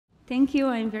Thank you.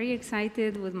 I'm very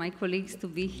excited with my colleagues to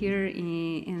be here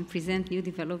and present new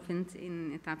developments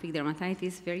in atopic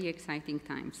dermatitis, very exciting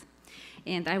times.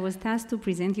 And I was tasked to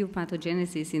present you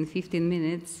pathogenesis in 15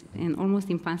 minutes, an almost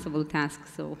impossible task,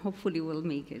 so hopefully we'll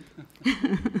make it.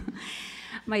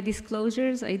 My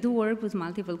disclosures, I do work with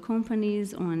multiple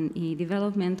companies on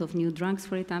development of new drugs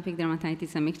for atopic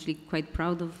dermatitis. I'm actually quite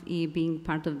proud of being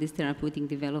part of this therapeutic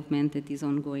development that is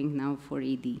ongoing now for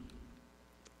AD.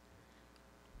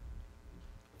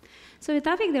 So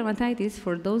atopic dermatitis,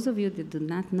 for those of you that do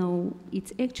not know,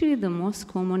 it's actually the most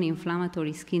common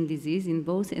inflammatory skin disease in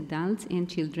both adults and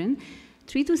children.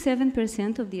 3 to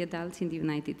 7% of the adults in the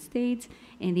United States,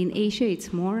 and in Asia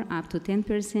it's more, up to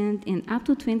 10%, and up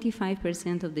to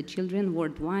 25% of the children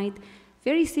worldwide.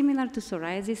 Very similar to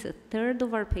psoriasis, a third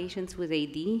of our patients with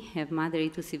AD have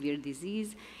moderate to severe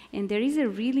disease, and there is a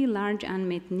really large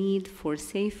unmet need for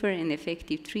safer and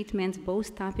effective treatments,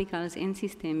 both topicals and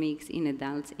systemics, in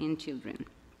adults and children.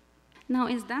 Now,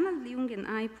 as Donald Leung and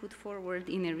I put forward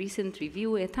in a recent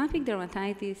review, atopic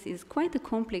dermatitis is quite a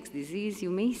complex disease. You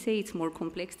may say it's more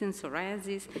complex than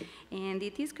psoriasis, and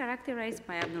it is characterized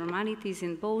by abnormalities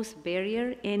in both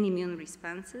barrier and immune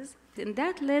responses. And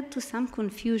that led to some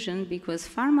confusion because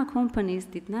pharma companies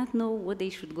did not know what they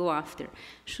should go after.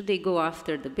 Should they go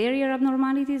after the barrier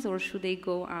abnormalities or should they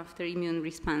go after immune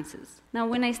responses? Now,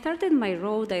 when I started my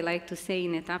road, I like to say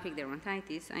in atopic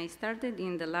dermatitis, I started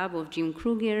in the lab of Jim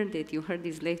Kruger that you heard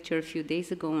this lecture a few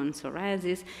days ago on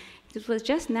psoriasis. It was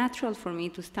just natural for me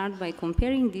to start by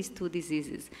comparing these two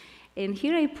diseases. And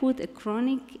here I put a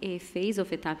chronic phase of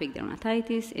atopic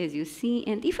dermatitis, as you see.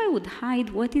 And if I would hide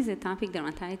what is atopic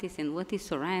dermatitis and what is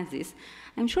psoriasis,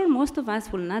 I'm sure most of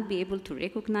us will not be able to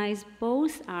recognize.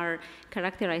 Both are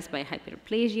characterized by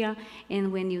hyperplasia.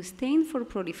 And when you stain for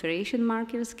proliferation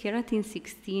markers, keratin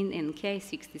 16 and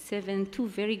Ki67, two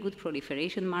very good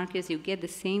proliferation markers, you get the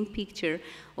same picture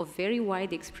of very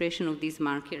wide expression of these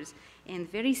markers and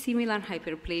very similar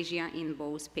hyperplasia in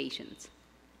both patients.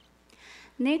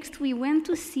 Next, we went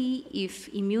to see if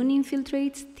immune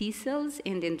infiltrates, T cells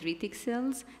and dendritic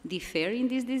cells differ in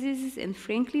these diseases, and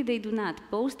frankly, they do not.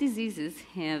 Both diseases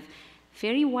have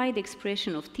very wide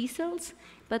expression of T cells,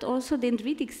 but also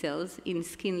dendritic cells in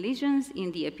skin lesions,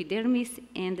 in the epidermis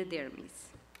and the dermis.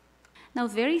 Now,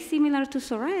 very similar to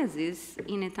psoriasis,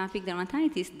 in atopic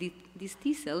dermatitis, these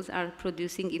T cells are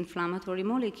producing inflammatory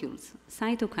molecules,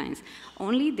 cytokines,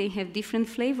 only they have different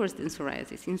flavors than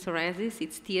psoriasis. In psoriasis,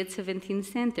 it's Th17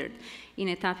 centered. In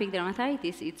atopic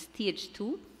dermatitis, it's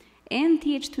Th2 and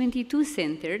Th22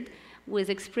 centered, with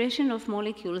expression of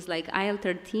molecules like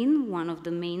IL-13, one of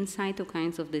the main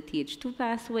cytokines of the Th2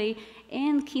 pathway,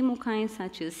 and chemokines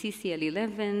such as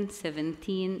CCL11,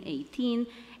 17, 18,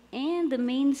 and the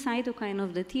main cytokine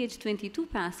of the Th22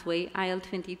 pathway,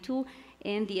 IL-22,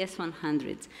 and the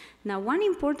S100s. Now, one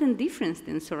important difference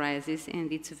than psoriasis,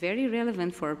 and it's very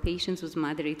relevant for patients with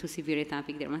moderate to severe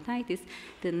atopic dermatitis,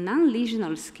 the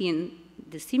non-lesional skin,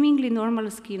 the seemingly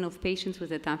normal skin of patients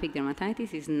with atopic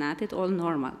dermatitis is not at all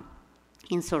normal.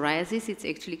 In psoriasis, it's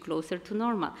actually closer to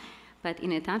normal. But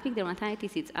in atopic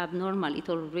dermatitis, it's abnormal. It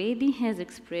already has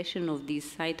expression of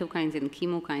these cytokines and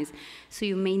chemokines, so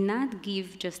you may not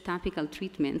give just topical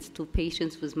treatments to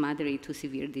patients with moderate to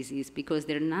severe disease because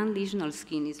their non-lesional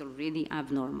skin is already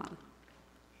abnormal.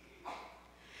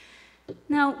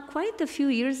 Now, quite a few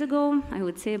years ago, I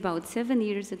would say about 7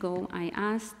 years ago, I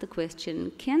asked the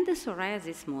question, can the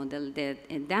psoriasis model that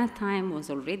at that time was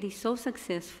already so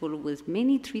successful with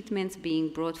many treatments being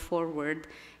brought forward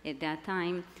at that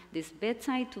time, this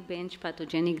bedside to bench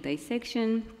pathogenic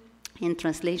dissection and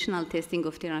translational testing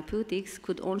of therapeutics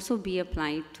could also be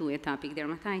applied to atopic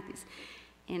dermatitis.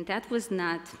 And that was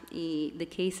not the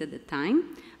case at the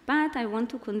time, but I want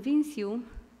to convince you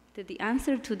that the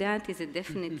answer to that is a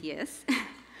definite yes.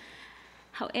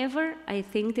 However, I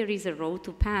think there is a road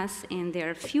to pass, and there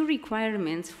are few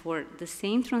requirements for the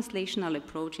same translational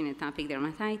approach in atopic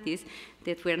dermatitis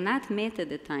that were not met at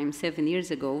the time 7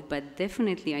 years ago, but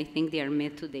definitely I think they are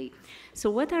met today. So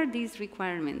what are these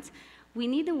requirements? We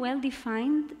need a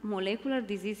well-defined molecular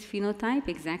disease phenotype,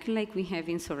 exactly like we have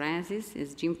in psoriasis,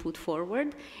 as Jim put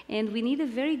forward, and we need a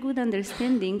very good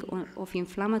understanding of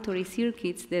inflammatory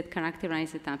circuits that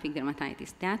characterize atopic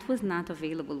dermatitis. That was not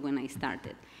available when I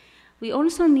started. We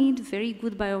also need very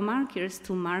good biomarkers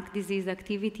to mark disease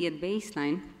activity at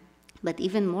baseline. But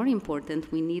even more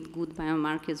important, we need good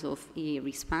biomarkers of a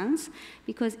response,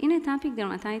 because in atopic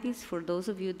dermatitis, for those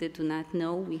of you that do not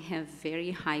know, we have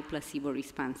very high placebo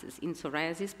responses. In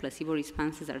psoriasis, placebo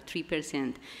responses are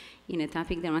 3%. In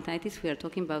atopic dermatitis, we are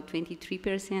talking about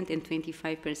 23% and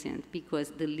 25%, because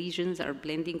the lesions are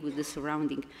blending with the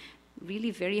surrounding.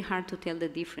 really very hard to tell the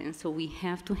difference, so we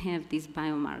have to have these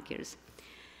biomarkers.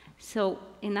 So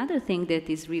another thing that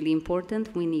is really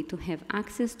important, we need to have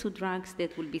access to drugs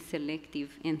that will be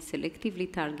selective and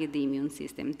selectively target the immune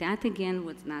system. That, again,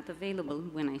 was not available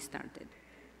when I started.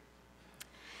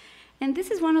 And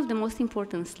this is one of the most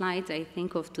important slides, I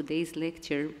think, of today's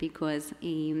lecture, because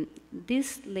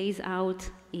this lays out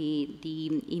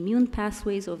the immune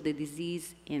pathways of the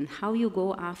disease and how you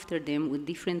go after them with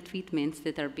different treatments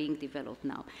that are being developed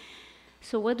now.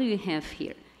 So what do you have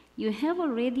here? You have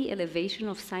already elevation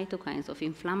of cytokines, of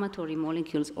inflammatory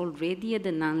molecules, already at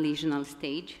the non-lesional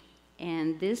stage.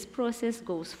 And this process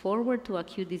goes forward to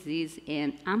acute disease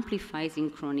and amplifies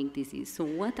in chronic disease. So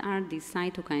what are these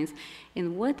cytokines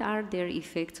and what are their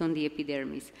effects on the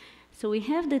epidermis? So we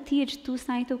have the Th2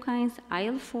 cytokines,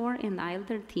 IL-4 and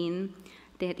IL-13,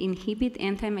 that inhibit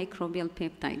antimicrobial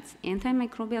peptides.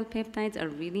 Antimicrobial peptides are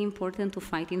really important to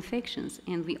fight infections,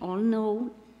 and we all know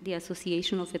the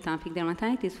association of atopic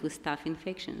dermatitis with staph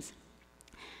infections.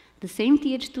 The same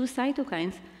Th2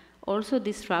 cytokines also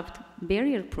disrupt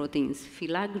barrier proteins,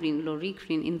 filaggrin,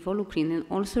 loricrin, involucrin, and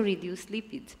also reduce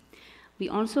lipids. We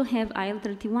also have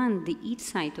IL-31, the itch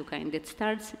cytokine that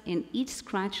starts an itch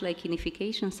scratch-like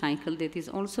unification cycle that is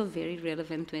also very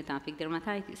relevant to atopic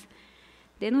dermatitis.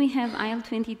 Then we have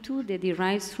IL-22 that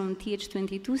derives from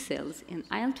Th22 cells, and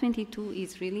IL-22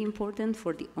 is really important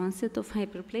for the onset of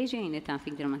hyperplasia in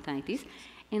atopic dermatitis,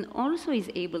 and also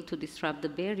is able to disrupt the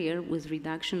barrier with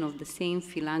reduction of the same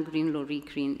filaggrin,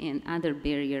 loricrin, and other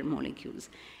barrier molecules.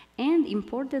 And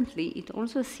importantly, it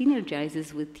also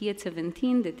synergizes with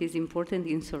Th17 that is important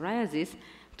in psoriasis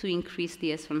to increase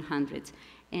the S100s.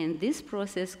 And this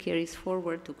process carries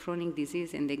forward to chronic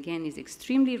disease and again is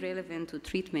extremely relevant to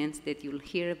treatments that you'll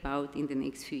hear about in the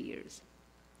next few years.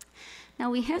 Now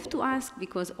we have to ask,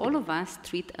 because all of us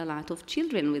treat a lot of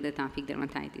children with atopic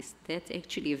dermatitis. That's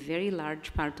actually a very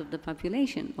large part of the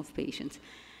population of patients.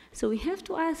 So we have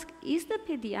to ask, is the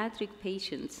pediatric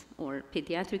patients or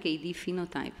pediatric AD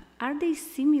phenotype, are they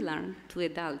similar to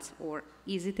adults or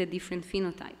is it a different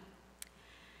phenotype?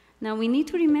 Now we need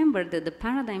to remember that the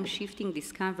paradigm shifting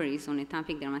discoveries on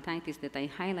atopic dermatitis that I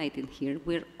highlighted here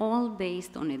were all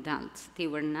based on adults. They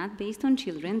were not based on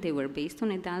children, they were based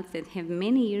on adults that have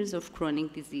many years of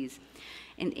chronic disease.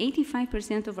 And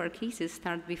 85% of our cases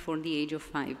start before the age of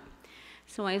 5.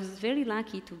 So I was very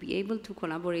lucky to be able to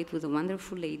collaborate with a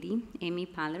wonderful lady, Amy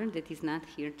Paller, that is not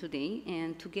here today,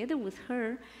 and together with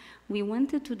her, we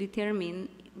wanted to determine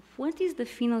what is the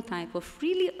phenotype of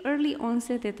really early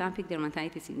onset atopic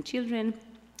dermatitis in children.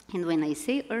 And when I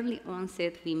say early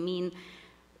onset, we mean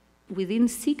within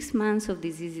 6 months of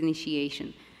disease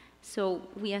initiation. So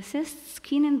we assessed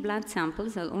skin and blood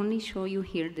samples. I'll only show you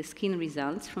here the skin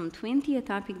results from 20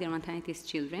 atopic dermatitis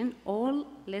children, all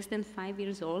less than 5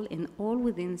 years old and all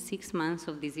within 6 months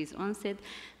of disease onset.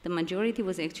 The majority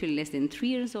was actually less than 3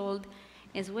 years old,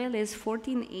 as well as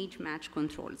 14 age match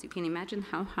controls. You can imagine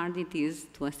how hard it is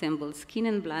to assemble skin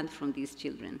and blood from these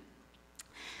children.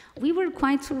 We were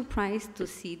quite surprised to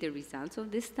see the results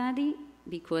of this study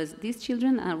because these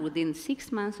children are within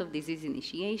 6 months of disease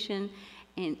initiation.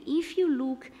 And if you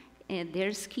look at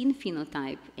their skin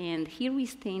phenotype, and here we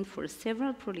stained for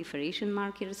several proliferation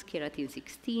markers, keratin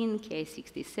 16,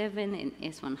 Ki67, and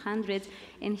S100s,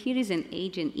 and here is an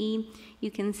age and E,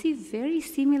 you can see very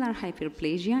similar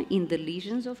hyperplasia in the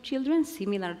lesions of children,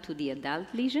 similar to the adult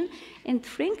lesion, and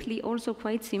frankly also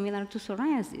quite similar to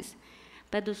psoriasis.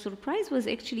 But the surprise was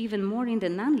actually even more in the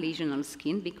non-lesional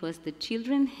skin because the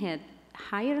children had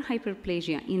higher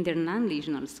hyperplasia in their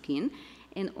non-lesional skin.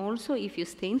 And also, if you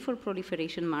stain for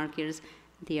proliferation markers,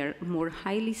 they are more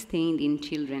highly stained in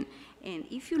children. And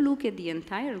if you look at the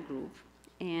entire group,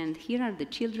 and here are the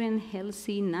children,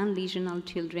 healthy, non-lesional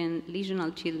children,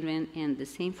 lesional children, and the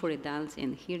same for adults,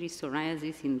 and here is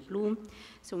psoriasis in blue.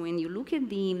 So when you look at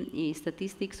the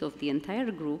statistics of the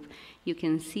entire group, you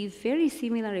can see very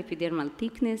similar epidermal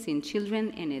thickness in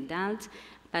children and adults.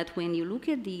 But when you look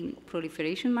at the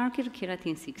proliferation marker,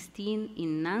 keratin 16,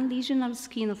 in non-lesional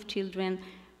skin of children,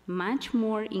 much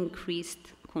more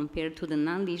increased compared to the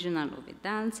non-lesional of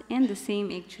adults, and the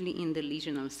same actually in the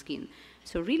lesional skin.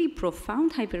 So really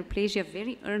profound hyperplasia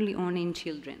very early on in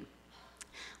children.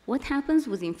 What happens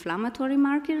with inflammatory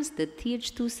markers? The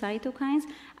Th2 cytokines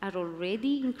are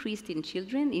already increased in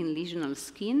children in lesional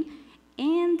skin,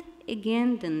 and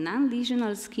again, the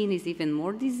non-lesional skin is even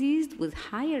more diseased with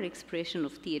higher expression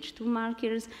of Th2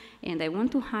 markers, and I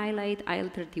want to highlight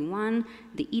IL-31,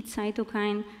 the itch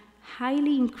cytokine,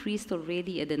 highly increased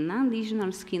already at the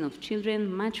non-lesional skin of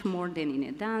children, much more than in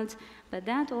adults, but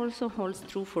that also holds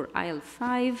true for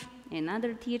IL-5,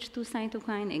 another Th2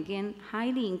 cytokine, again,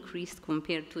 highly increased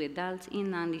compared to adults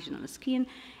in non-lesional skin,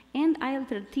 and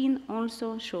IL-13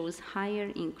 also shows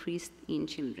higher increase in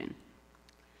children.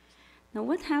 Now,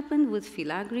 what happened with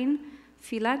filaggrin?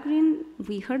 Filaggrin,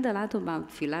 we heard a lot about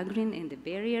filaggrin and the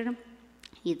barrier.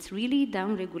 It's really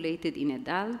downregulated in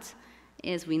adults.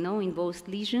 As we know, in both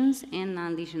lesions and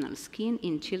non-lesional skin,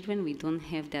 in children, we don't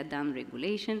have that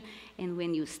downregulation. And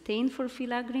when you stain for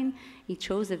filaggrin, it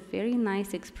shows a very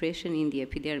nice expression in the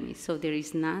epidermis. So there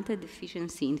is not a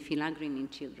deficiency in filaggrin in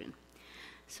children.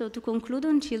 So to conclude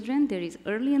on children, there is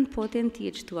early and potent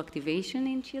Th2 activation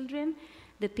in children.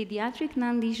 The pediatric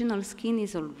non-lesional skin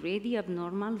is already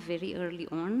abnormal very early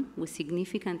on with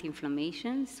significant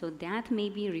inflammation. So that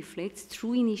maybe reflects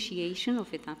true initiation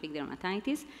of atopic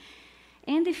dermatitis.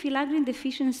 And the filaggrin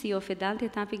deficiency of adult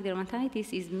atopic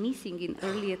dermatitis is missing in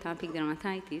early atopic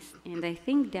dermatitis, and I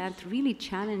think that really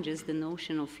challenges the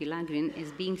notion of filaggrin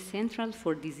as being central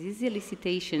for disease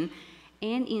elicitation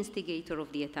and instigator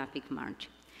of the atopic march.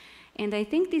 And I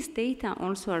think these data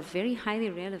also are very highly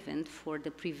relevant for the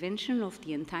prevention of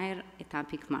the entire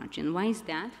atopic march. And why is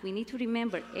that? We need to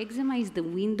remember eczema is the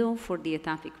window for the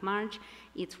atopic march.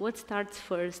 It's what starts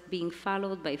first, being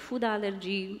followed by food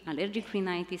allergy, allergic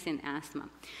rhinitis, and asthma.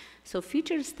 So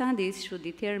future studies should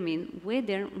determine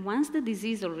whether, once the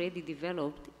disease already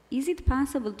developed, is it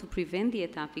possible to prevent the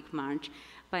atopic march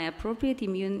by appropriate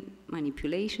immune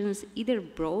manipulations, either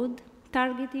broad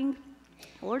targeting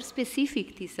or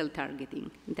specific T-cell targeting.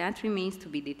 That remains to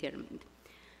be determined.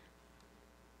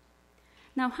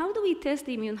 Now, how do we test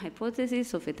the immune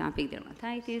hypothesis of atopic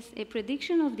dermatitis? A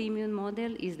prediction of the immune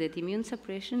model is that immune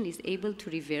suppression is able to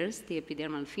reverse the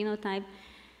epidermal phenotype.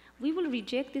 We will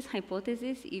reject this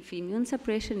hypothesis if immune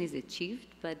suppression is achieved,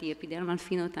 but the epidermal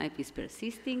phenotype is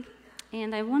persisting.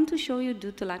 And I want to show you,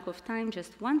 due to lack of time,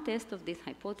 just one test of this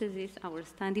hypothesis, our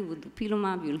study with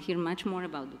Dupilumab. You'll hear much more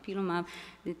about Dupilumab.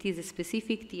 That is a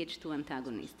specific Th2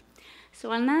 antagonist. So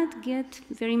I'll not get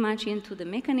very much into the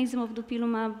mechanism of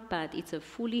Dupilumab, but it's a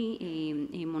fully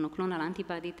a monoclonal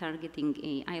antibody targeting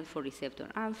IL-4 receptor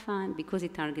alpha. And because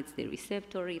it targets the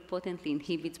receptor, it potently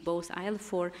inhibits both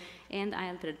IL-4 and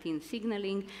IL-13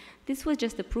 signaling. This was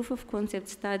just a proof of concept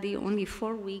study, only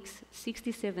 4 weeks,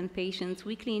 67 patients,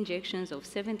 weekly injections of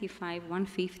 75,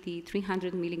 150,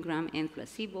 300 milligram, and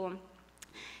placebo.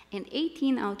 And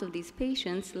 18 out of these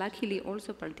patients luckily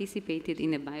also participated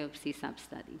in a biopsy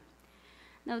sub-study.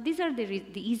 Now, these are the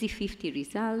easy 50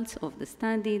 results of the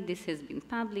study. This has been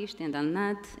published, and I'll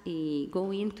not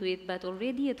go into it, but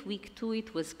already at week 2,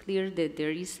 it was clear that there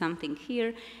is something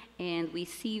here, and we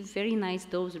see very nice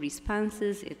dose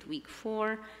responses at week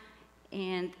 4.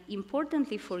 And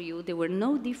importantly for you, there were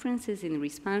no differences in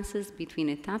responses between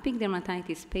atopic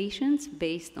dermatitis patients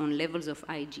based on levels of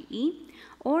IgE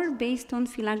or based on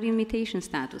filaggrin mutation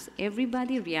status.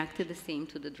 Everybody reacted the same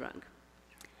to the drug.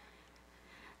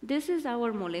 This is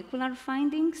our molecular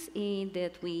findings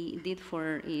that we did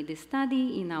for the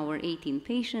study in our 18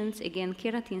 patients. Again,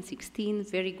 keratin 16,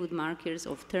 very good markers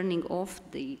of turning off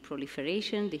the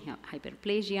proliferation, the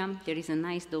hyperplasia. There is a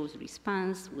nice dose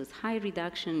response with high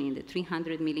reduction in the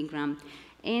 300 milligram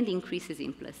and increases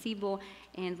in placebo.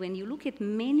 And when you look at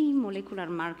many molecular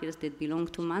markers that belong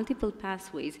to multiple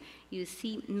pathways, you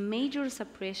see major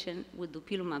suppression with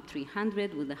Dupilumab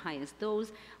 300 with the highest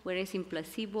dose, whereas in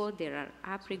placebo, there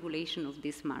are upregulation of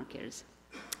these markers.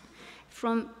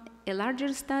 From a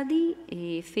larger study,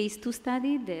 a phase 2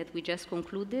 study that we just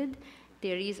concluded,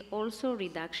 there is also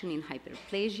reduction in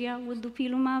hyperplasia with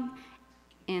Dupilumab.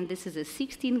 And this is a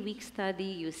 16-week study.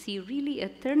 You see really a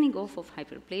turning off of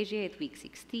hyperplasia at week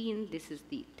 16. This is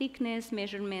the thickness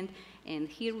measurement. And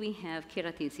here we have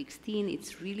keratin 16.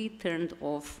 It's really turned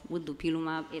off with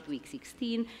Dupilumab at week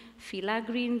 16.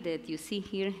 Filaggrin that you see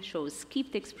here shows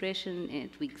skipped expression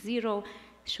at week 0,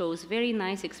 shows very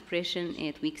nice expression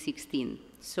at week 16.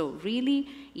 So really,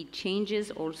 it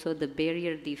changes also the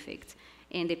barrier defects.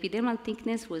 And epidermal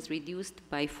thickness was reduced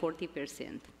by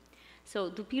 40%.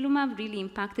 So Dupilumab really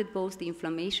impacted both the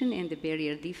inflammation and the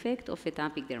barrier defect of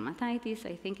atopic dermatitis.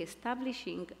 I think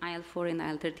establishing IL-4 and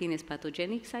IL-13 as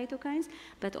pathogenic cytokines,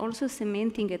 but also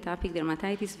cementing atopic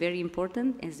dermatitis, very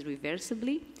important, as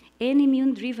reversibly, and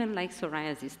immune-driven like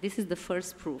psoriasis. This is the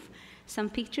first proof. Some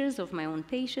pictures of my own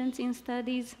patients in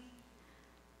studies.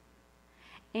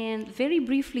 And very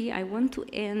briefly, I want to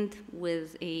end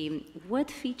with what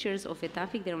features of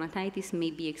atopic dermatitis may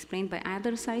be explained by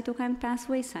other cytokine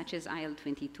pathways, such as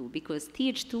IL-22, because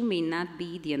Th2 may not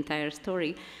be the entire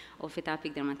story of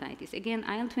atopic dermatitis. Again,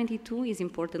 IL-22 is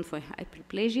important for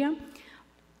hyperplasia,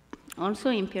 also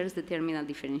impairs the terminal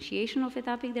differentiation of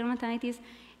atopic dermatitis,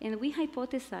 and we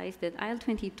hypothesize that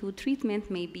IL-22 treatment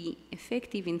may be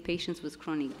effective in patients with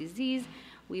chronic disease.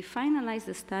 We finalized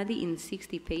the study in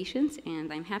 60 patients,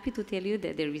 and I'm happy to tell you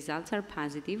that the results are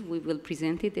positive. We will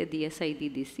present it at the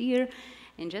SID this year.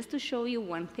 And just to show you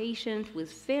one patient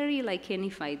with very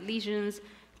lichenified lesions,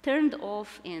 turned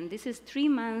off, and this is 3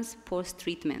 months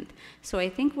post-treatment. So I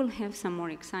think we'll have some more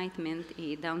excitement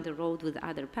down the road with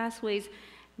other pathways.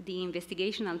 The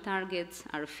investigational targets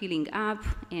are filling up,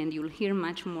 and you'll hear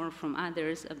much more from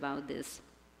others about this.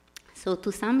 So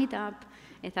to sum it up,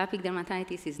 atopic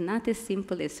dermatitis is not as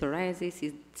simple as psoriasis.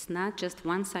 It's not just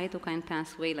one cytokine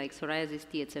pathway like psoriasis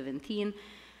Th17,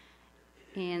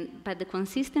 but the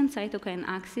consistent cytokine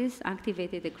axis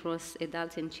activated across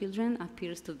adults and children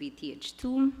appears to be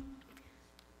Th2.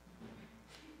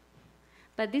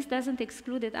 But this doesn't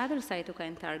exclude that other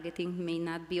cytokine targeting may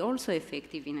not be also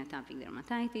effective in atopic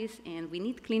dermatitis, and we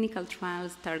need clinical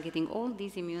trials targeting all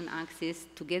these immune axes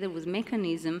together with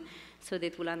mechanism so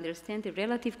that we'll understand the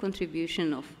relative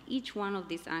contribution of each one of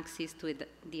these axes to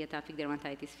the atopic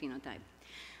dermatitis phenotype.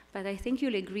 But I think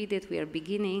you'll agree that we are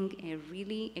beginning a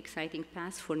really exciting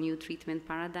path for new treatment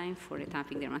paradigm for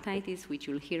atopic dermatitis, which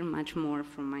you'll hear much more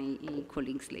from my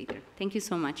colleagues later. Thank you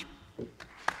so much.